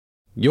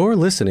You're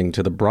listening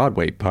to the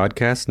Broadway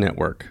Podcast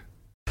Network.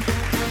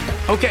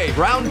 Okay,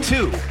 round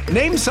two.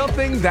 Name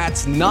something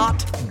that's not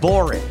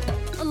boring.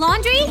 A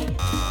laundry?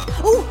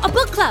 Ooh, a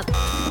book club.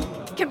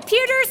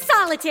 Computer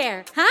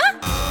solitaire, huh?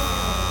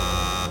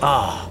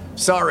 Ah,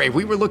 sorry,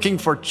 we were looking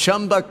for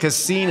Chumba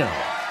Casino.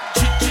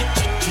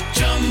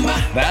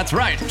 That's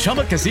right,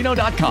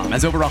 ChumbaCasino.com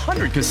has over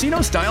 100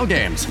 casino-style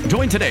games.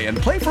 Join today and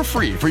play for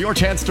free for your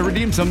chance to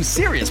redeem some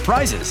serious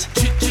prizes.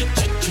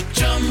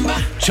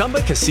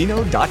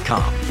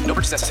 ChumbaCasino.com. No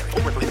purchase necessary.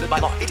 Void where prohibited by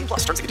law. 18+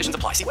 terms and conditions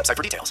apply. See website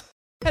for details.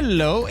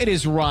 Hello, it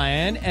is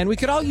Ryan, and we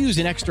could all use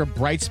an extra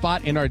bright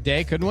spot in our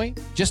day, couldn't we?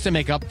 Just to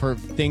make up for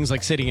things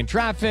like sitting in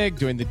traffic,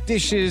 doing the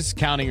dishes,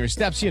 counting your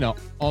steps,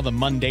 all the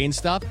mundane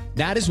stuff.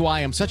 That is why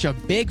I'm such a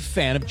big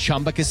fan of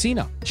Chumba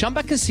Casino.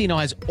 Chumba Casino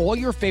has all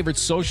your favorite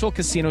social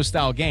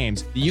casino-style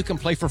games that you can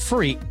play for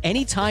free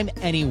anytime,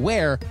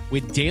 anywhere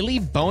with daily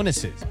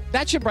bonuses.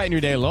 That should brighten your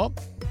day a little.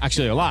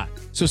 Actually, a lot.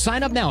 So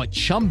sign up now at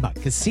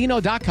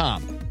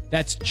ChumbaCasino.com.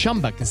 That's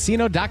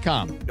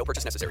ChumbaCasino.com. No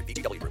purchase necessary.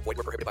 VGW Group. Void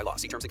where prohibited by law.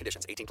 See terms and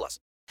conditions. 18+.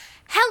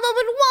 Hello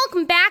and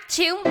welcome back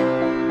to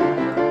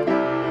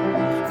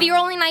the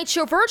Early Night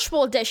Show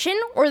Virtual Edition,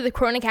 or the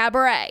Corona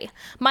Cabaret.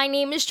 My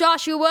name is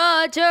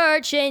Joshua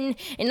Durchin,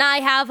 and I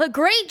have a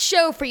great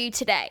show for you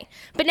today.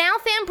 Bonale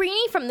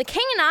Fambrini from The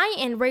King and I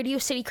and Radio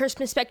City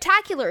Christmas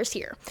Spectacular is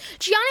here.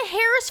 Gianna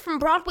Harris from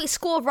Broadway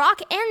School of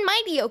Rock and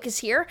Mighty Oak is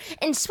here.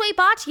 And Swayam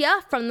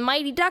Bhatia from the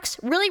Mighty Ducks,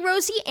 Really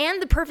Rosie,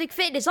 and The Perfect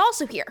Fit is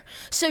also here.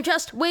 So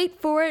just wait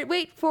for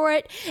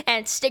it,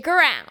 and stick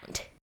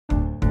around.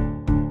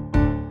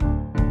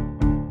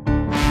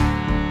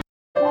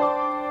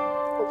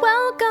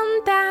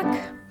 Welcome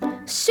back.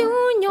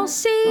 Soon you'll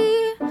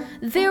see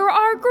there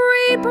are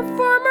great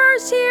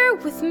performers here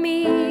with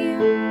me.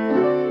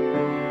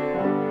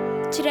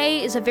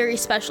 Today is a very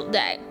special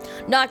day,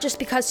 not just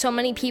because so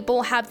many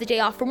people have the day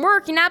off from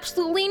work and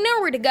absolutely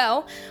nowhere to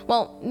go.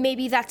 Well,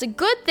 maybe that's a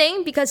good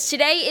thing, because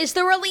today is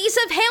the release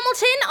of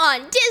Hamilton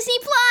on Disney+.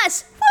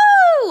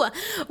 Woo!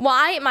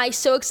 Why am I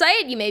so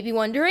excited, you may be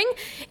wondering?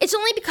 It's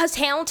only because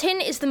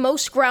Hamilton is the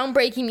most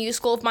groundbreaking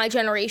musical of my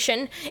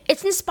generation.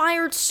 It's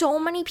inspired so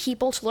many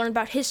people to learn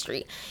about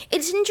history.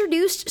 It's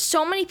introduced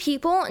so many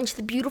people into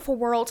the beautiful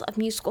world of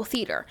musical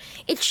theater.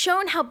 It's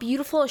shown how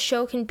beautiful a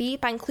show can be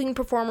by including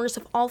performers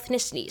of all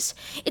ethnicities.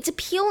 Its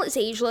appeal is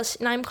ageless,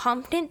 and I'm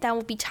confident that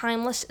will be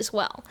timeless as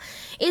well.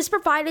 It has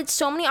provided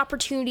so many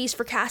opportunities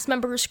for cast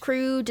members,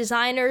 crew,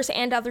 designers,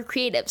 and other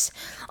creatives.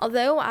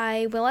 Although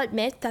I will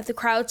admit that the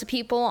crowds of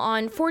people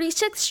on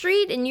 46th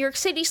Street in New York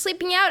City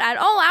sleeping out at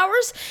all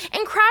hours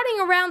and crowding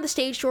around the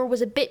stage door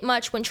was a bit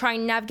much when trying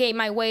to navigate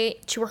my way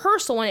to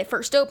rehearsal when it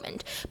first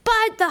opened.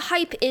 But the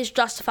hype is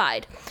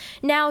justified.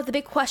 Now the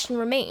big question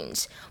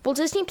remains, will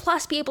Disney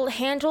Plus be able to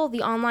handle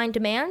the online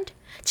demand?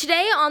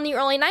 Today on the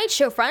Early Night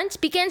Show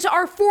front begins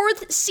our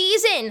 4th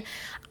season.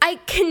 I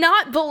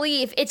cannot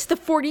believe it's the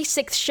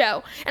 46th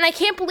show, and I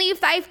can't believe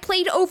that I've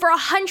played over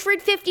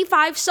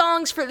 155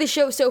 songs for the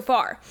show so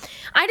far.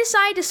 I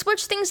decided to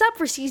switch things up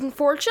for season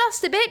 4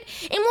 just a bit,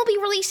 and we'll be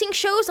releasing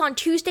shows on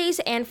Tuesdays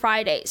and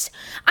Fridays.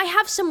 I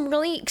have some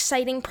really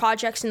exciting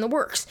projects in the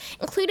works,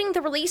 including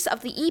the release of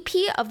the EP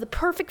of The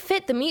Perfect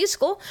Fit, the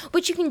musical,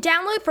 which you can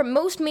download from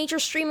most major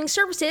streaming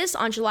services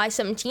on July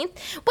 17th,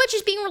 which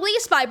is being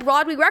released by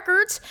Broadway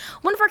Records.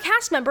 One of our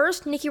cast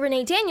members, Nikki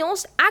Renee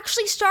Daniels,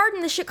 actually starred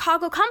in the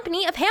Chicago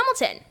company of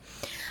Hamilton.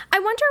 I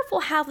wonder if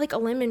we'll have like a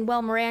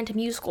Lin-Manuel Miranda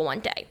musical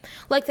one day,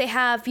 like they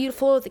have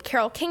Beautiful, the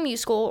Carole King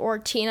musical, or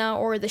Tina,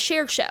 or The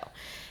Shared Show.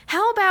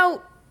 How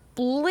about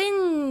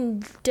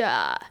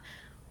Linda,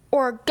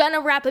 or Gonna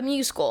Rap a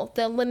Musical,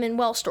 the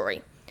Lin-Manuel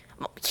story?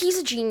 He's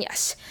a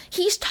genius.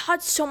 He's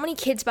taught so many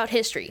kids about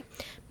history.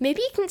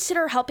 Maybe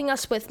consider helping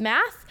us with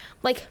math,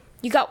 like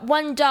you got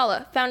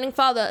 $1, founding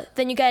father,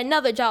 then you get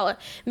another dollar,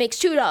 makes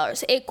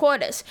 $2, 8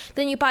 quarters,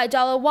 then you buy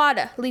 $1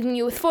 water, leaving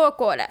you with 4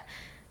 quarter.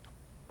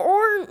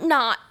 Or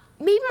not.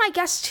 Maybe my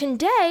guest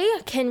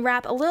today can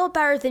rap a little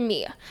better than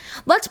me.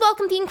 Let's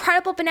welcome the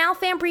incredible Bonale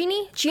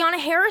Fambrini, Gianna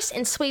Harris,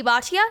 and Swayam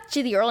Bhatia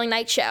to the Early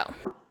Night Show.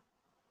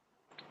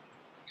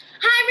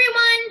 Hi,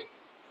 everyone.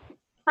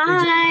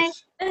 Hi.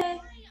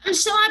 I'm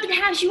so happy to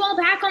have you all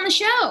back on the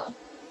show.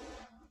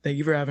 Thank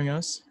you for having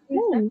us.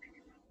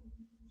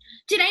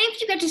 Did any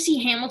of you get to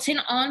see Hamilton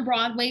on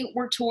Broadway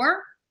or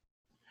tour?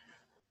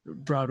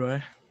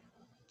 Broadway.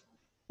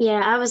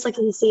 Yeah, I was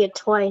lucky to see it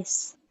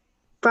twice.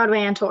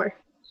 Broadway and tour.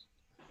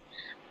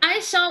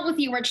 I saw it with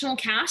the original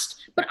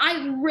cast, but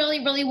I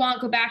really, really want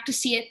to go back to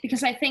see it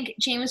because I think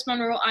James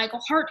Monroe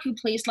Iglehart, who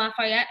plays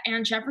Lafayette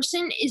and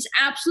Jefferson, is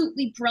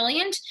absolutely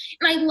brilliant,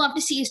 and I'd love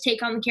to see his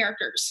take on the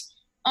characters.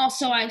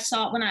 Also, I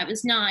saw it when I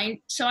was 9,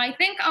 so I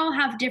think I'll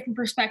have a different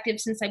perspective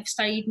since I've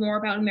studied more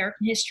about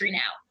American history now.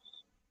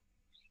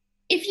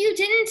 If you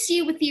didn't see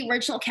it with the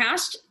original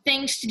cast,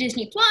 thanks to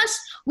Disney Plus,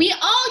 we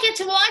all get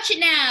to watch it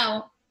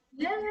now.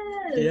 Yes.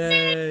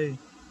 Yay.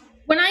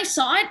 When I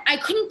saw it, I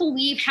couldn't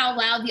believe how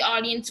loud the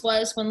audience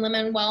was when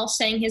Lin-Manuel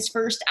sang his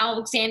first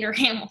Alexander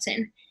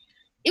Hamilton.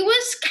 It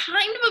was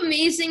kind of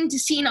amazing to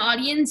see an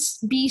audience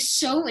be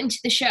so into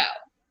the show.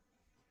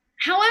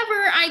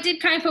 However, I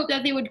did kind of hope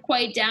that they would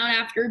quiet down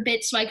after a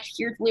bit so I could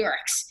hear the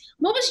lyrics.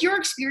 What was your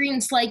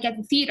experience like at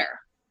the theater?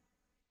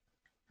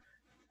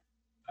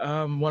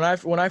 When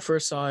I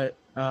first saw it,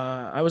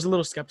 I was a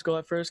little skeptical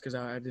at first because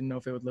I didn't know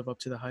if it would live up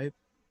to the hype.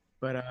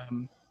 But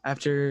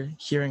after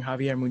hearing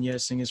Javier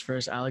Muñez sing his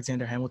first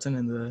Alexander Hamilton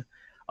and the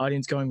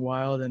audience going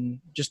wild, and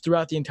just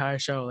throughout the entire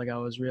show, like I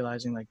was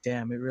realizing, like,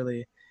 damn, it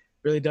really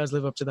does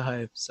live up to the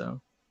hype.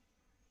 So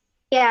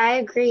Yeah, I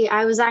agree.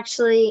 I was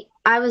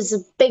a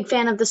big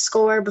fan of the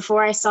score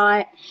before I saw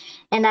it,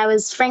 and I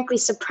was frankly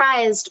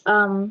surprised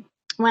when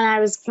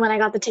I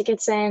got the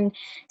tickets, and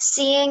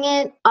seeing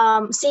it,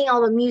 seeing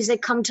all the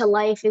music come to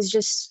life is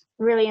just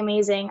really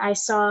amazing. I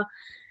saw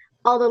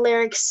all the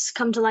lyrics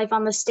come to life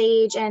on the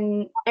stage,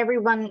 and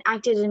everyone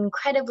acted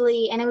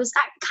incredibly, and it was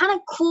kind of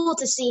cool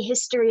to see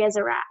history as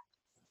a rap.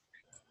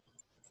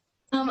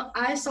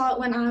 I saw it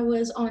when I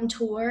was on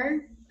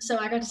tour. So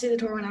I got to see the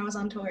tour when I was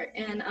on tour,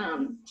 and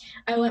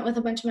I went with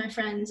a bunch of my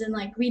friends, and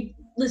like we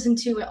listened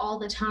to it all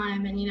the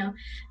time, and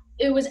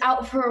it was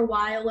out for a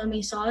while when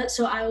we saw it,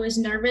 so I was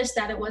nervous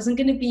that it wasn't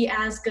going to be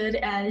as good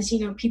as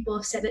people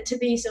have said it to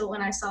be. So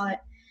when I saw it,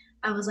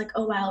 I was like,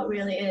 oh wow, it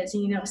really is.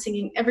 And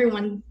singing,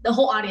 the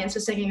whole audience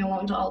was singing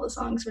along to all the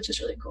songs, which is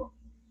really cool.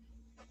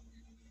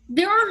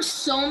 There are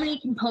so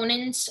many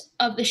components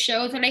of the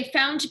show that I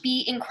found to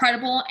be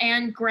incredible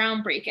and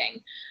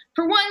groundbreaking.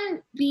 For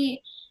one,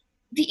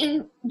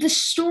 the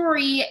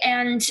story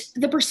and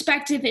the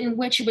perspective in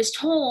which it was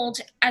told,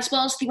 as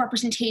well as the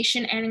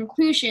representation and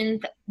inclusion,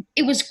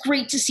 it was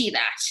great to see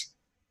that.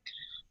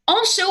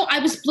 Also, I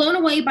was blown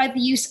away by the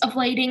use of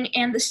lighting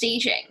and the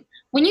staging.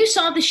 When you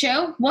saw the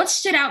show, what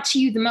stood out to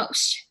you the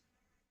most?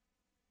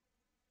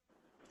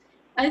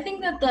 I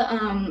think that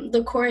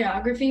the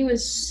choreography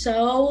was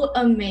so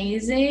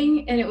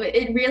amazing, and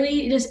it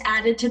really just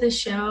added to the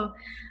show.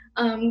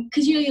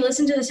 Because you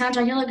listen to the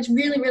soundtrack, you're like, it's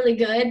really, really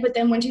good, but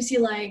then once you see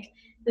like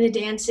the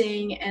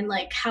dancing and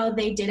like how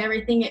they did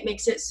everything, it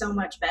makes it so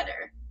much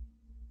better.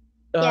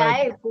 Yeah,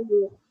 I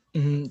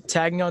agree.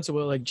 Tagging on to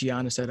what like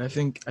Gianna said, I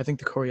think the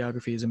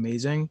choreography is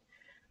amazing,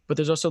 but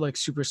there's also like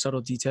super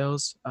subtle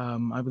details.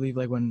 I believe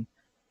like when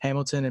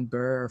Hamilton and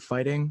Burr are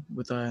fighting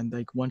with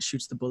like one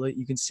shoots the bullet,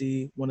 you can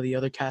see one of the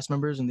other cast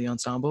members in the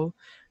ensemble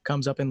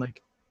comes up and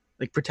like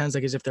pretends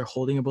like as if they're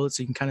holding a bullet,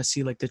 so you can kind of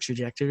see like the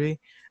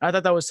trajectory. I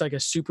thought that was like a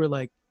super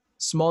like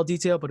small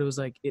detail, but it was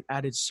like it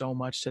added so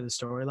much to the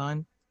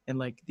storyline and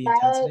like the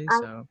intensity.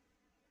 So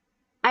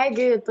I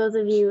agree with both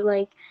of you.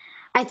 Like,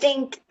 I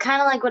think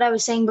kind of like what I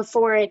was saying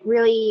before, it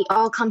really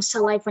all comes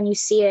to life when you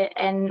see it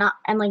and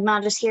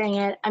not just hearing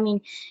it. I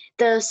mean,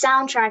 the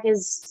soundtrack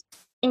is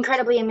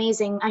incredibly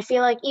amazing. I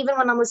feel like even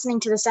when I'm listening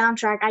to the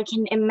soundtrack, I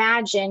can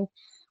imagine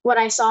what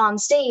I saw on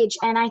stage.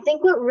 And I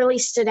think what really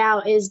stood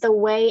out is the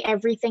way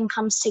everything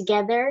comes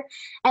together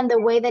and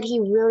the way that he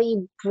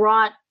really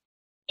brought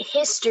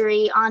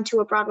history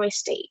onto a Broadway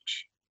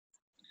stage.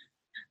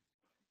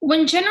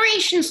 When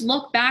generations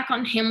look back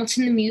on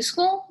Hamilton the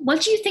musical,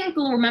 what do you think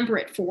they'll remember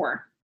it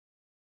for?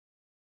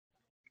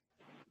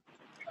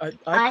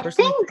 I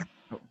think.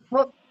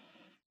 Well,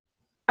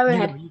 go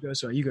ahead. You go,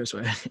 Sway.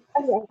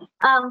 Okay.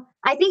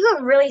 I think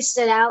what really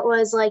stood out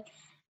was like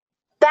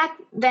back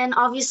then,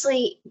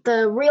 obviously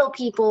the real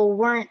people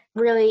weren't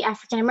really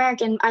African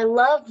American. I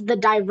loved the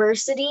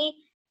diversity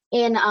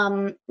in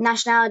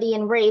nationality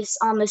and race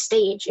on the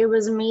stage. It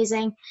was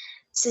amazing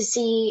to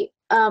see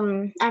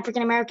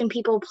African American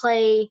people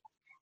play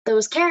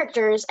those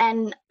characters,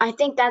 and I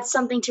think that's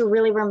something to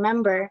really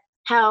remember,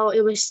 how it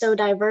was so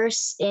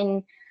diverse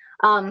in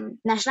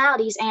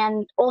nationalities,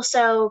 and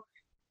also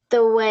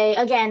the way,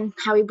 again,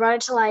 how he brought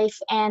it to life,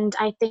 and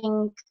I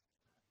think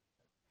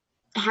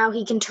how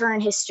he can turn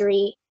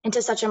history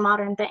into such a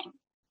modern thing.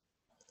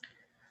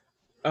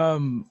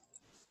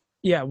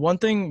 Yeah, one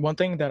thing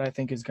that I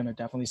think is gonna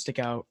definitely stick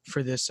out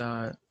for this,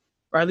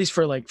 or at least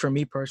for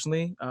me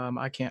personally,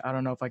 I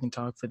don't know if I can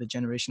talk for the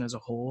generation as a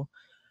whole,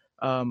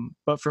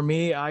 but for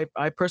me, I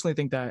personally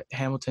think that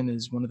Hamilton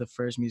is one of the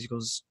first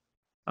musicals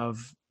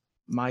of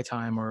my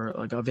time, or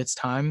like of its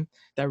time,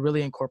 that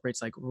really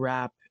incorporates like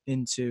rap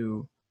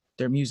into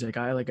their music.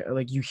 I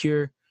like you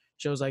hear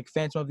shows like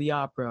Phantom of the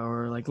Opera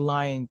or like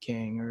Lion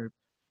King or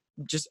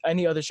just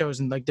any other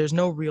shows, and like there's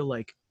no real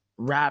like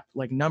rap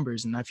like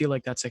numbers, and I feel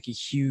like that's like a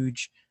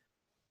huge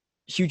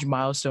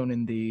milestone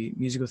in the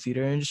musical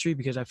theater industry,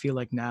 because I feel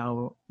like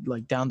now,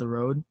 like down the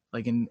road,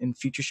 like in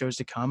future shows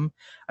to come,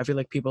 I feel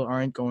like people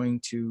aren't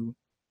going to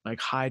like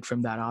hide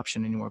from that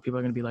option anymore. People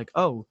are going to be like,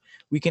 oh,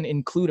 we can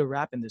include a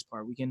rap in this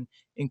part, we can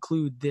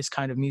include this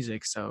kind of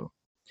music. So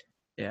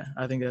yeah,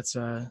 I think that's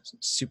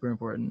super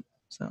important.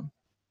 So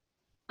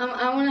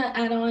I want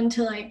to add on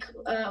to like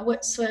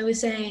what Sway was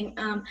saying.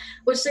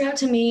 What stuck out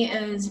to me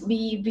as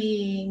me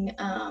being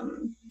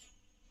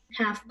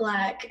half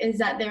Black is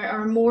that there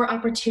are more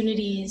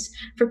opportunities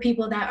for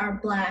people that are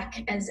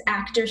Black as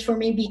actors for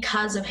me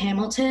because of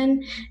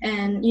Hamilton.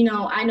 And,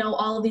 I know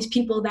all of these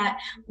people that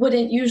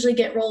wouldn't usually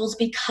get roles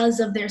because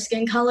of their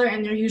skin color,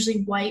 and they're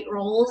usually white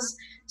roles.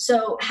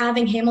 So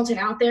having Hamilton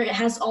out there, it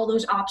has all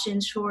those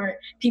options for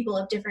people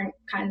of different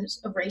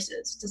kinds of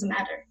races. It doesn't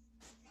matter.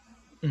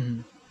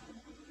 Mm-hmm.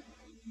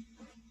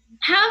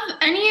 Have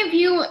any of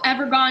you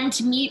ever gone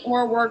to meet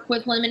or work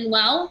with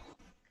Lin-Manuel?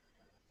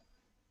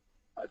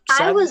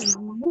 I was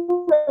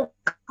really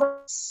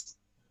close.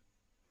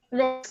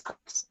 This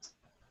close.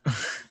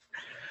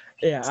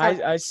 Yeah,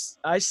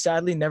 I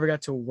sadly never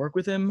got to work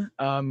with him.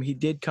 He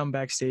did come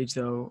backstage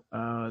though.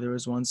 There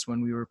was once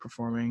when we were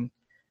performing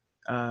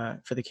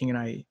for The King and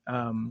I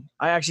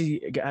actually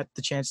got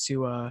the chance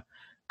to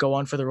go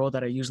on for the role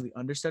that I usually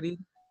understudied.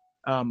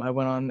 I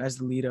went on as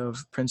the lead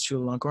of Prince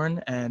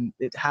Chulalongkorn, and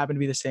it happened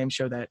to be the same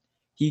show that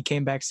he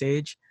came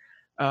backstage.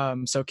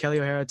 So Kelly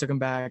O'Hara took him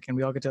back, and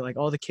we all got to, like,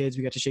 all the kids,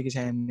 we got to shake his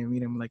hand and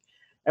meet him. Like,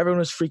 everyone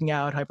was freaking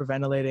out,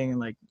 hyperventilating, and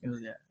like it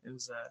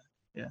was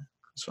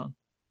fun.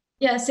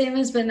 Yeah, same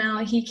as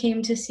Bonale. He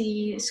came to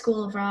see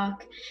School of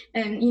Rock,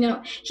 and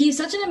he's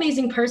such an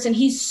amazing person.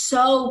 He's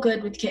so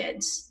good with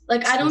kids.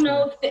 Like, I don't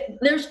know if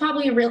there's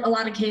probably a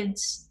lot of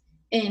kids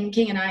in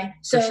King and I.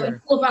 So in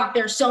School of Rock,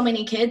 there's so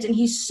many kids, and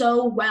he's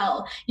so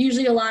well.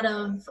 Usually, a lot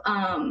of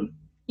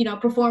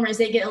performers,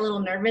 they get a little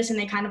nervous and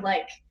they kind of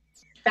like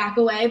back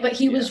away. But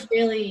he was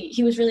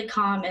really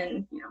calm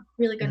and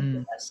really good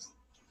with us.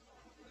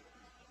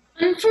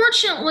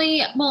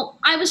 Unfortunately, well,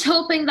 I was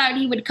hoping that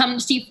he would come to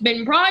see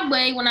Forbidden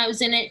Broadway when I was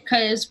in it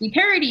because we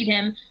parodied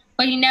him,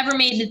 but he never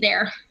made it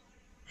there.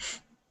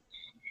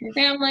 And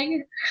I'm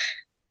like,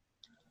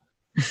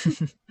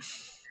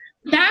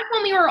 back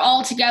when we were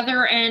all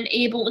together and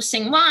able to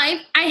sing live,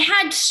 I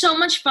had so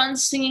much fun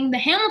singing the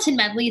Hamilton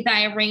medley that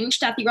I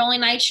arranged at the early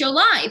night show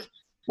live.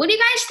 What do you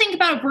guys think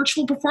about a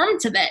virtual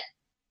performance of it?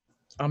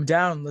 I'm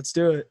down. Let's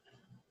do it.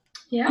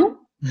 Yeah.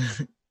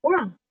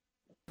 Yeah.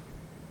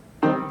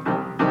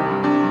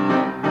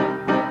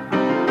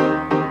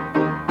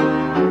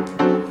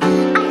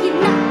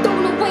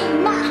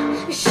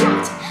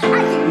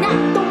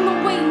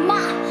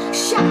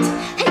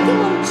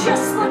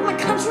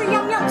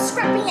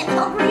 Scrappy and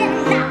hungry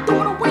and not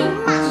throwing away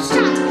my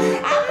shot.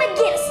 I'm gonna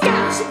get a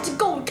scholarship to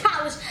go to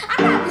college. I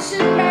probably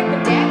shouldn't back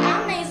my dad.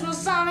 I'm amazing on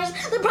songs.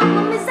 The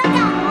problem is I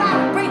got a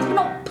lot of brains but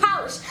no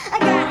polish. I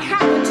got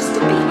Howard just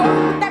to be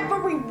heard with that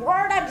very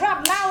word. I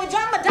drop knowledge.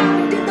 I'm a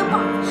diamond did the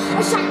work.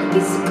 A shiny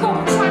piece of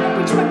coal trying to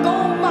reach my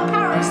goal. My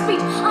power of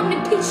speech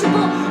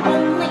unimpeachable.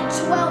 Only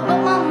 12 but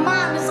my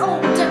mind is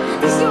older.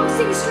 These New York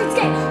City streets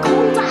get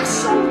cold. I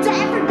shoulder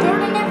every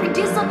burden, every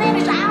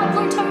disadvantage. I've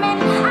learned to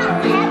manage. I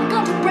don't have a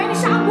gun to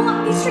brandish. I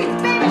walk these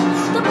streets vanish.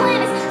 The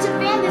plan is to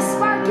fan this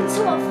spark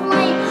into a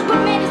flame. But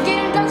man is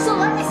getting done, so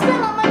let me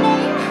spell out my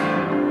name.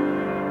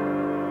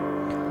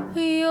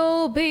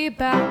 You'll be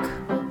back,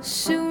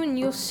 soon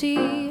you'll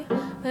see.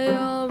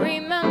 You'll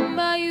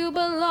remember you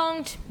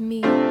belong to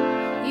me.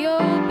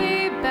 You'll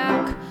be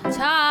back,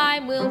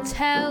 time will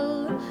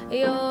tell.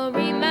 You'll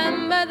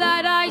remember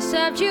that I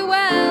served you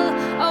well.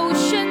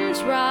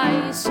 Oceans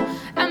rise,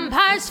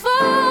 empires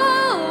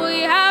fall.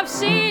 We have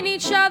seen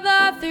each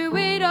other through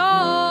it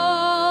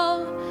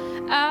all.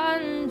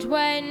 And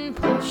when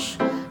push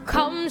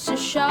comes to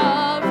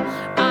shove,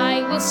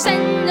 I will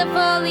send a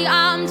fully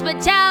armed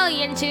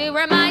battalion to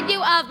remind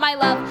you of my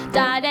love.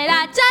 Da da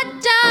da da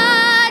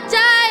da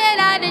da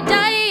da da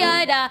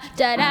da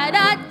da da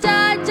da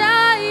da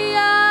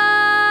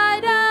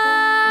da.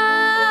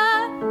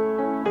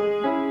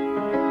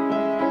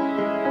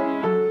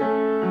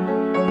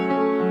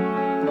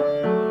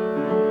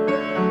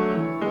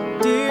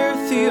 Dear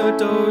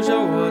Theodosia,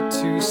 what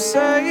to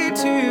say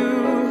to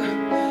you?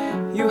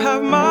 You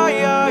have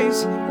my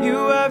eyes,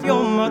 you have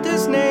your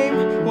mother's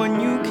name. When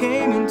you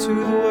came into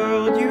the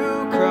world,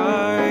 you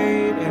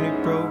cried, and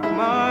it broke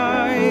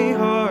my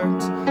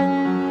heart.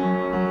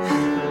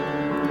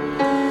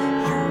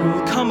 You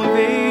will come of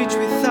age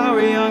with our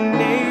young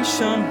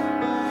nation.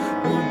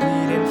 We'll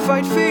bleed and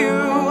fight for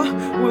you,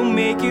 we'll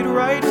make it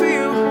right for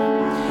you.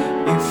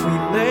 If we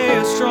lay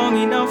a strong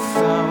enough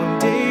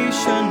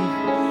foundation,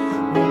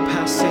 we'll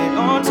pass it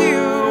on to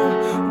you.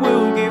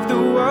 We'll give the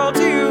world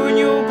to you, and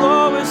you'll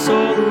blow us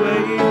all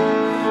away.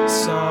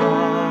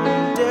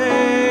 Someday,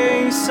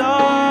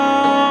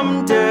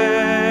 someday,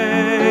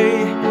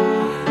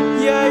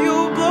 yeah,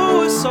 you'll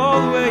blow us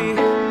all away.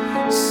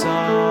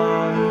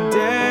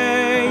 Someday,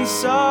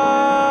 someday.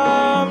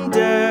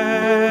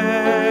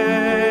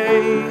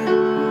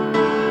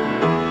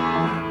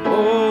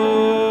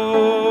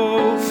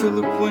 Oh,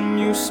 Philip, when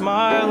you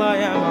smile, I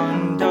am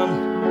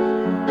undone.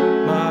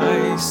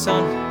 My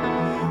son,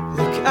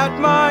 look at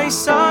my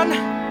son.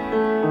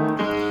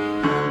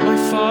 My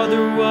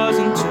father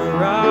wasn't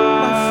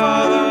around. My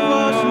father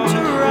wasn't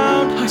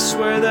around. I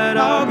swear that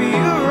I'll be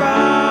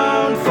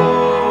around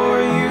for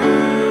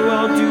you.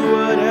 I'll do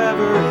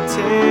whatever it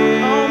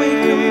takes. I'll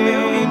make a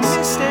million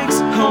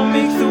mistakes. I'll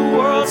make the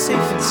world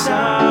safe and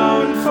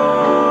sound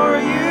for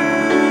you.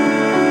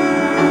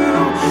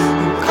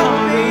 We'll come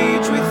of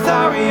age with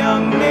our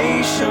young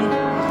nation.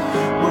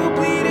 We'll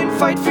bleed and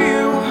fight for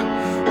you.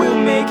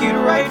 We'll make it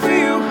right for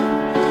you.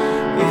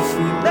 If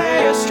we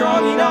lay a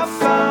strong enough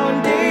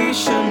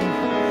foundation,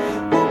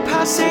 we'll pass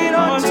pass it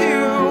on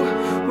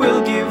to.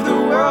 We'll give the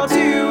world to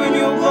you and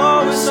you'll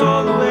blow us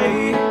all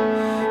away.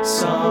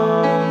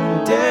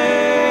 Someday,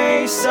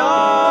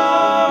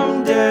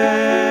 someday,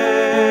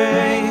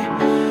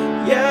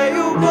 yeah,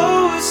 you'll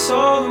blow us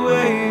all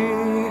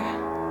away.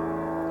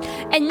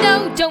 And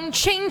no, don't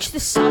change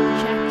the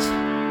subject,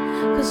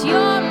 'cause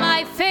you're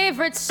my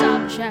favorite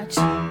subject.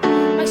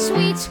 My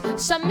sweet,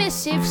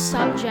 submissive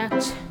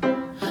subject.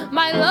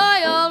 My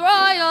loyal,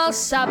 royal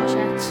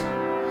subject.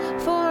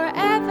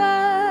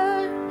 Forever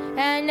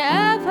and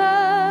ever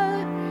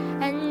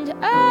and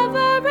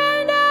ever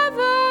and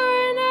ever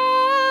and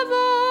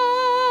ever.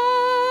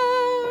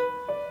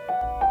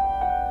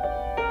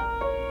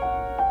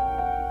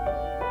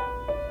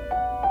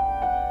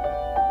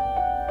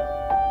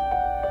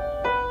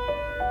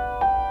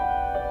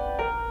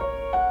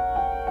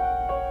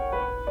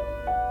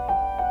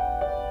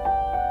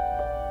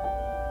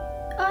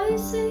 I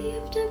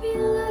saved every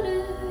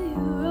letter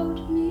you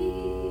wrote me.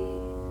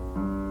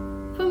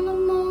 From the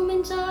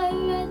moment I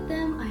read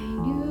them, I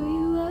knew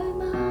you were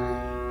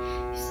mine.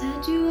 You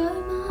said you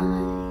were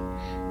mine,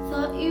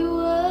 thought you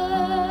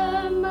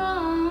were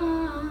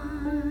mine.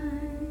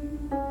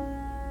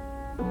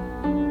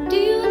 Do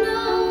you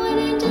know what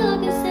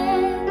Angelica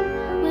said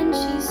when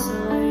she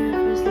saw your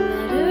first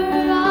letter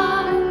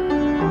arrive?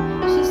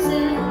 She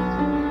said,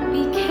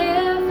 be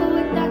careful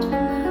with that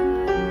villain.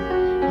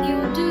 He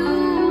will do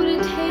what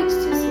it takes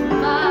to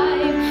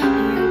survive.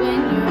 And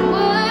when your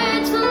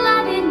words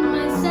flooded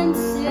my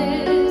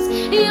senses,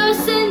 your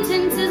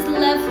sentences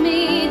left me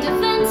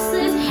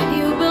defenseless.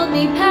 You built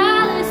me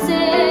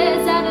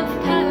palaces out of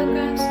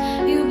paragraphs.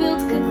 You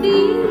built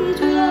cathedrals.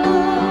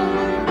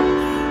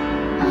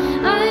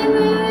 I'm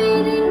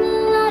reading the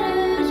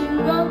letters you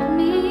wrote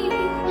me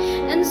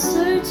and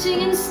searching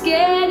and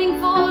scanning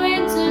for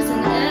answers in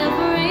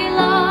every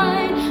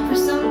line, for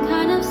some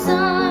kind of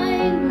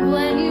sign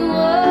when you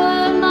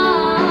were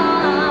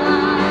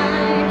mine.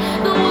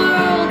 The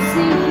world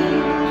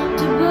seemed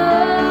to burn.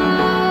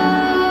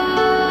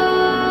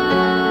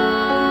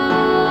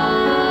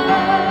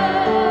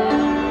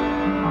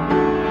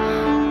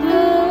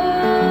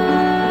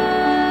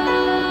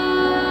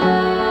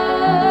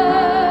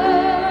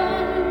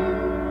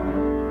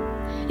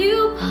 You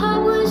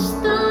published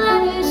the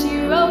letters you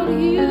wrote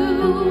you.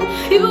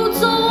 You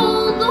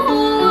told the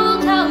whole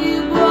world how you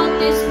brought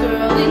this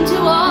girl into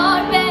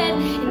our bed.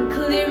 In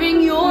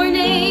clearing your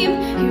name,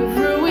 you've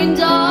ruined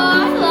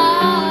our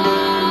lives.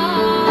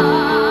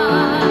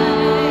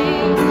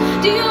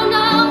 Do you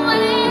know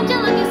what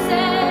Angelica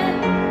said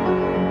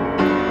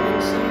when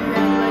she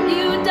read what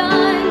you'd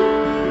done?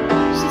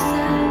 She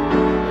said,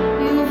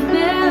 you've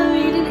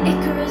married an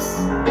Icarus.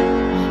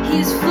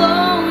 He's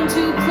flown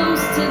too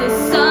close to the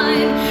sun.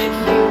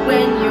 You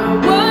and your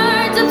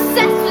words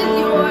obsessed with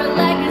your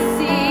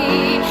legacy.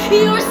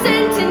 Your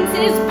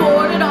sentences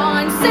bordered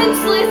on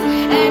senseless,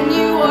 and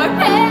you are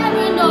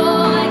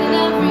paranoid in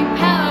every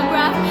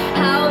paragraph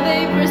how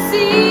they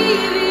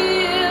perceive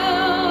you.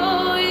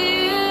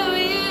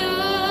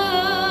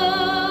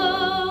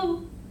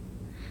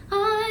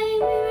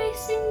 I'm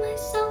erasing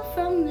myself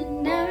from the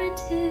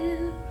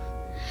narrative.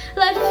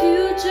 Let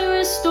future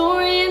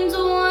historians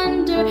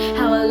wonder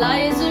how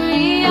Eliza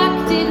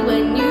reacted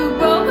when you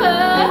broke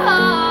her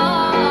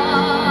heart.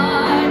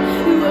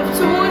 You have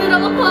torn it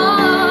all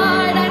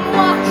apart. I'm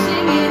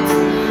watching it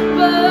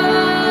burn.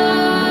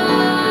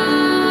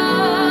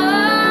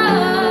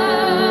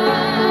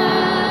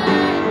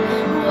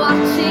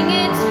 Watching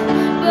it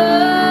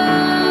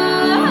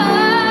burn.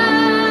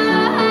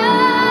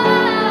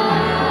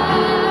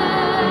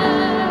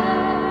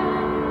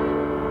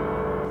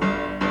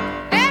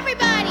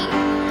 Everybody!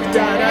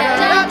 Da da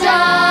da da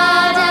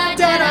da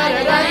da da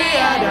da da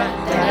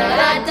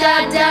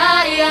da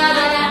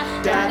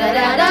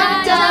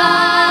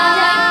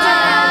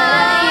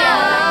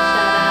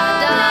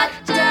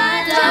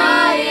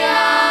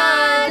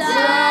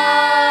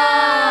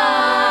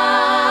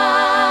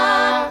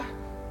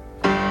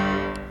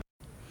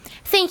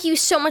Thank you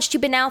so much to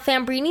Bonale,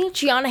 Fambrini,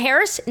 Gianna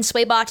Harris, and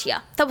Swayam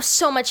Bhatia. That was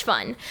so much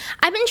fun.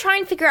 I've been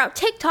trying to figure out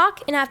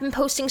TikTok, and I've been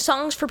posting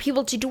songs for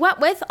people to duet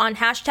with on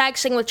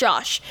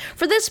 #SingWithJosh.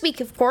 For this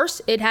week, of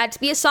course, it had to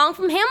be a song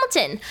from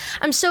Hamilton.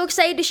 I'm so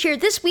excited to share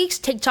this week's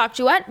TikTok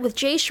duet with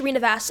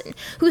Srinivasan,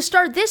 who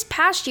starred this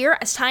past year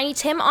as Tiny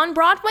Tim on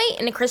Broadway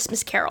in A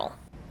Christmas Carol.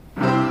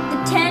 The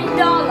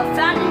 $10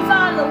 found and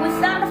follow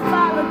without a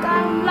follow.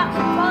 Got a lot,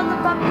 follow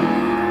puppy,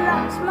 a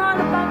lot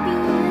smaller puppy,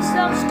 the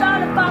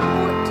self-starter about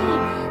 14.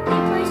 They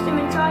placed him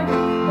in charge of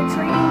the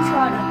train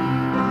trotter.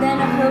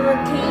 Then a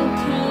hurricane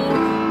came,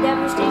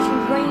 devastation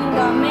rained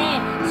on man.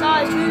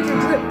 Saw his future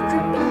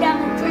dripping down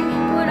the drain.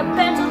 Put a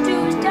pencil to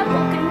his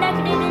temple,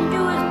 connected it into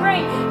his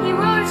brain. He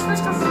wrote his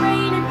first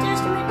refrain, a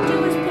testament to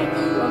his pain.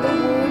 Well, the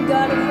word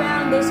got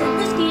around, they said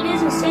this kid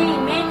is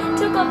insane, man.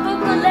 Took a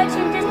book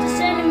collection just to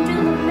send him to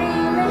the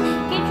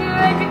mainland. Get your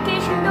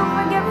education, don't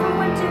forget from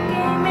whence you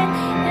came in.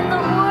 And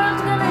the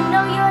world's gonna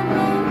know your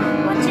name.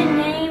 What's your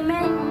name,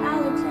 man?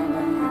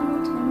 Alexander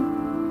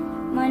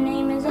Hamilton. My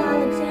name is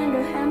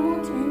Alexander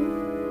Hamilton.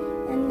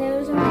 And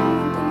there's a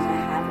million things I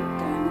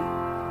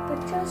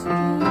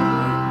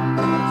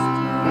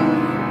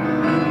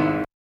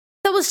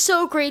was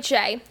so great,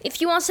 Jay. If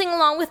you want to sing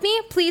along with me,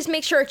 please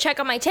make sure to check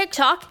out my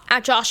TikTok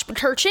at Josh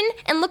Paturchin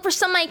and look for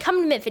some of my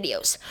accompaniment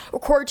videos.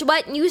 Record a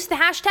duet and use the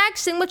hashtag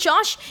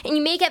 #SingWithJosh, and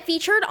you may get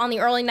featured on the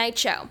Early Night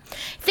Show.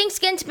 Thanks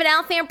again to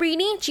Bonale,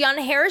 Fambrini,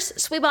 Gianna,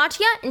 Swayam,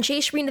 Bhatia, and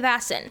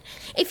Srinivasan.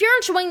 If you're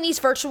enjoying these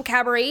virtual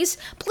cabarets,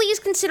 please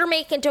consider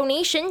making a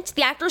donation to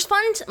the Actors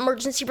Fund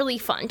Emergency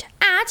Relief Fund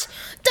at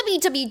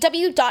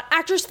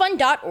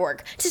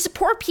www.actorsfund.org to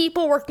support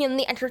people working in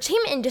the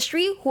entertainment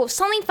industry who have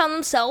suddenly found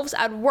themselves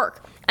out of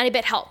work. Any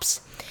bit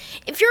helps.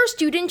 If you're a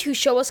student whose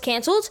show was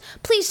canceled,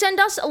 please send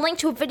us a link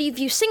to a video of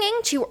you singing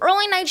to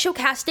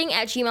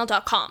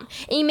earlynightshowcasting@gmail.com,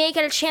 and you may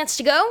get a chance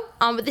to go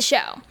on with the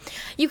show.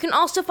 You can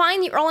also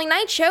find the Early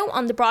Night Show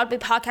on the Broadway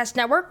Podcast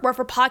Network,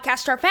 wherever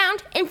podcasts are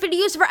found, and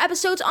videos of our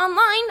episodes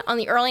online on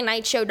the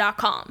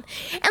earlynightshow.com.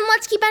 And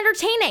let's keep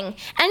entertaining.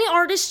 Any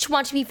artists who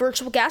want to be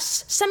virtual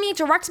guests, send me a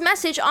direct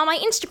message on my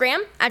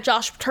Instagram at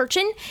Josh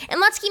Paturchin, and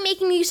let's keep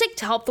making music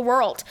to help the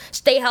world.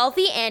 Stay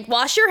healthy and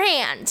wash your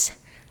hands.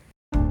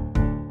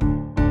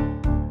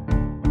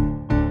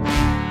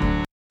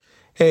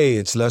 Hey,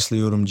 it's Leslie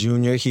Odom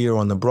Jr. here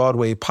on the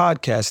Broadway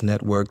Podcast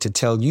Network to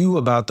tell you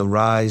about the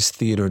Rise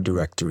Theater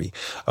Directory,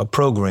 a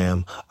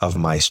program of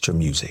Maestro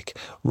Music.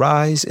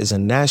 Rise is a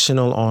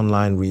national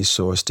online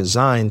resource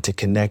designed to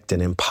connect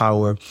and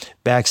empower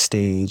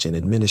backstage and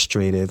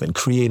administrative and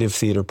creative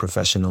theater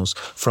professionals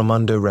from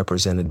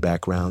underrepresented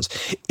backgrounds.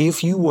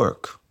 If you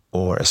work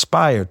or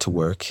aspire to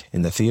work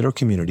in the theater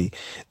community,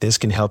 this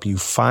can help you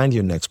find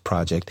your next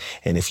project.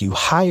 And if you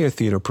hire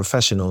theater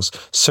professionals,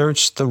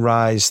 search the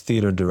Rise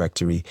Theater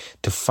Directory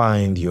to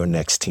find your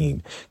next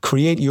team.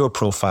 Create your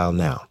profile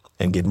now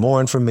and get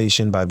more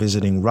information by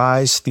visiting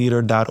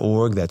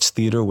risetheater.org. That's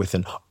theater with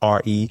an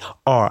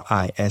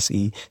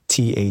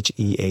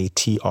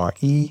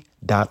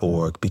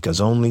RERISETHEATRE.org, because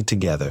only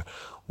together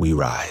we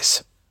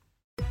rise.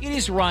 It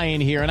is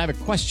Ryan here, and I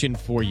have a question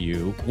for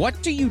you.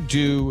 What do you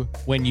do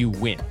when you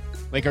win?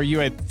 Like, are you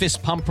a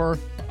fist pumper,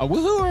 a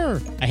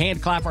woohooer, a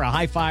hand clapper, a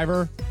high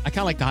fiver? I kind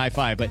of like the high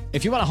five, but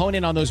if you want to hone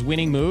in on those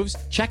winning moves,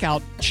 check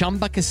out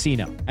Chumba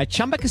Casino. At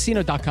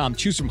ChumbaCasino.com,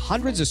 choose from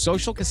hundreds of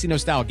social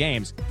casino-style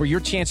games for your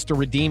chance to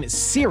redeem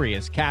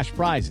serious cash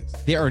prizes.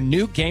 There are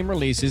new game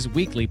releases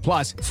weekly,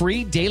 plus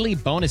free daily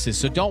bonuses,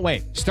 so don't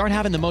wait. Start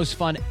having the most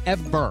fun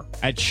ever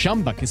at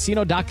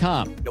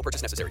ChumbaCasino.com. No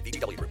purchase necessary.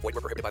 VGW Group. Void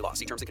where prohibited by law.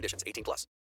 See terms and conditions. 18+.